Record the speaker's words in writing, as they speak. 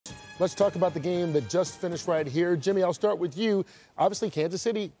Let's talk about the game that just finished right here. Jimmy, I'll start with you. Obviously, Kansas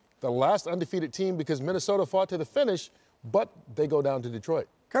City, the last undefeated team because Minnesota fought to the finish, but they go down to Detroit.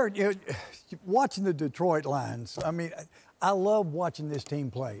 Kurt, watching the Detroit Lions, I mean, I love watching this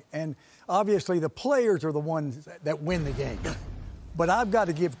team play. And obviously the players are the ones that win the game. But I've got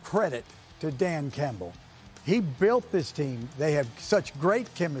to give credit to Dan Campbell. He built this team. They have such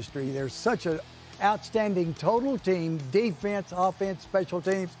great chemistry. There's such an outstanding total team, defense, offense, special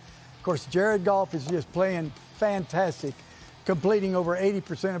teams. Of course, Jared Goff is just playing fantastic, completing over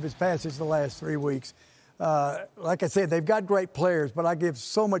 80% of his passes the last 3 weeks. Like I said, they've got great players, but I give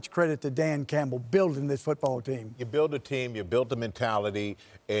so much credit to Dan Campbell building this football team. You build a team, you build a mentality,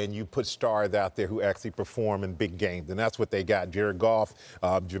 and you put stars out there who actually perform in big games, and that's what they got. Jared Goff,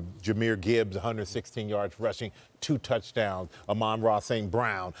 Jahmyr Gibbs, 116 yards rushing, 2 touchdowns. Amon-Ra St.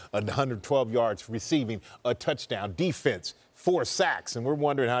 Brown, 112 yards receiving, a touchdown. Defense, 4 sacks, and we're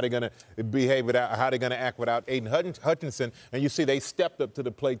wondering how they're going to behave without, how they're going to act without Aiden Hutchinson. And you see they stepped up to the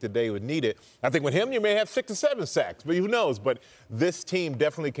plate today when needed. I think with him, you may have 6 or 7 sacks, but who knows? But this team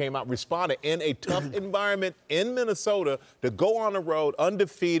definitely came out, responded in a tough environment in Minnesota to go on the road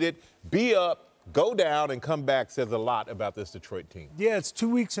undefeated, be up, go down, and come back says a lot about this Detroit team. Yeah, it's 2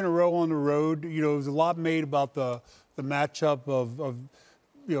 weeks in a row on the road. You know, there's a lot made about the matchup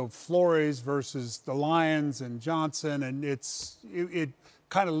of Flores versus the Lions and Johnson, and it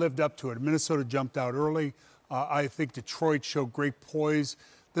kind of lived up to it. Minnesota jumped out early. I think Detroit showed great poise.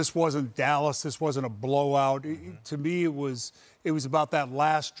 This wasn't Dallas. This wasn't a blowout. To me, it was about that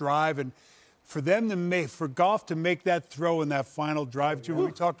last drive, and for Goff to make that throw in that final drive, Jim,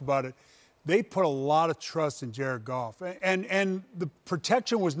 we talked about it. They put a lot of trust in Jared Goff, and the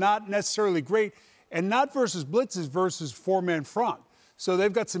protection was not necessarily great, and not versus blitzes versus 4-man front. So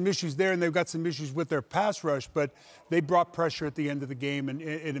they've got some issues there, and they've got some issues with their pass rush, but they brought pressure at the end of the game, and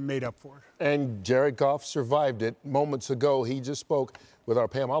it made up for it. And Jared Goff survived it moments ago. He just spoke with our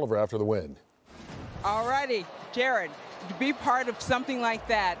Pam Oliver after the win. All righty, Jared, to be part of something like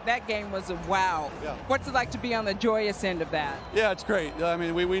that game was a wow. Yeah. What's it like to be on the joyous end of that? Yeah, it's great. I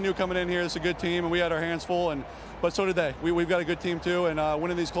mean, we knew coming in here it's a good team, and we had our hands full, but so did they. We've got a good team, too, and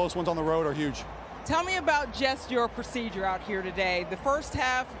winning these close ones on the road are huge. Tell me about just your procedure out here today. The first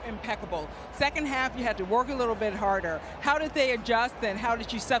half, impeccable. Second half, you had to work a little bit harder. How did they adjust, and how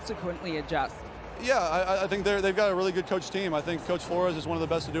did you subsequently adjust? Yeah, I think they've got a really good coach team. I think Coach Flores is one of the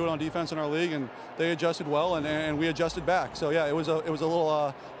best to do it on defense in our league, and they adjusted well, and we adjusted back. So, yeah, it was a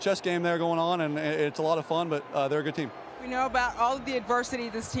little chess game there going on, and it's a lot of fun, but they're a good team. We know about all of the adversity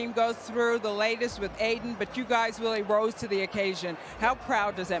this team goes through, the latest with Aiden, but you guys really rose to the occasion. How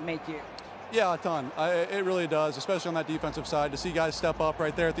proud does that make you? Yeah, a ton. It really does, especially on that defensive side. To see guys step up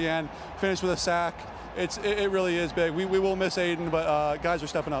right there at the end, finish with a sack, it really is big. We will miss Aiden, but guys are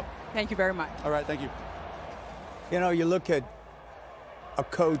stepping up. Thank you very much. All right, thank you. You know, you look at a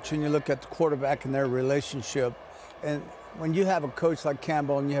coach and you look at the quarterback and their relationship, and when you have a coach like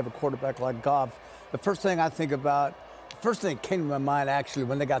Campbell and you have a quarterback like Goff, the first thing that came to my mind actually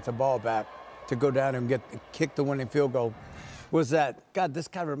when they got the ball back to go down and kick the winning field goal was that, God, this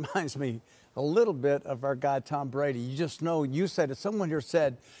kind of reminds me a little bit of our guy Tom Brady. You just know, you said it, someone here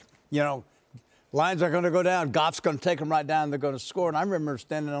said, you know, Lions are going to go down, Goff's going to take them right down, they're going to score. And I remember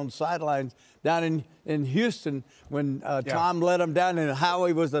standing on the sidelines down in Houston when Tom let them down and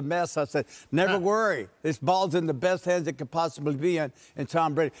Howie was a mess. I said, never worry. This ball's in the best hands it could possibly be in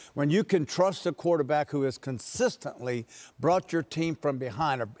Tom Brady. When you can trust a quarterback who has consistently brought your team from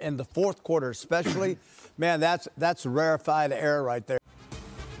behind, in the fourth quarter especially, man, that's rarefied air right there.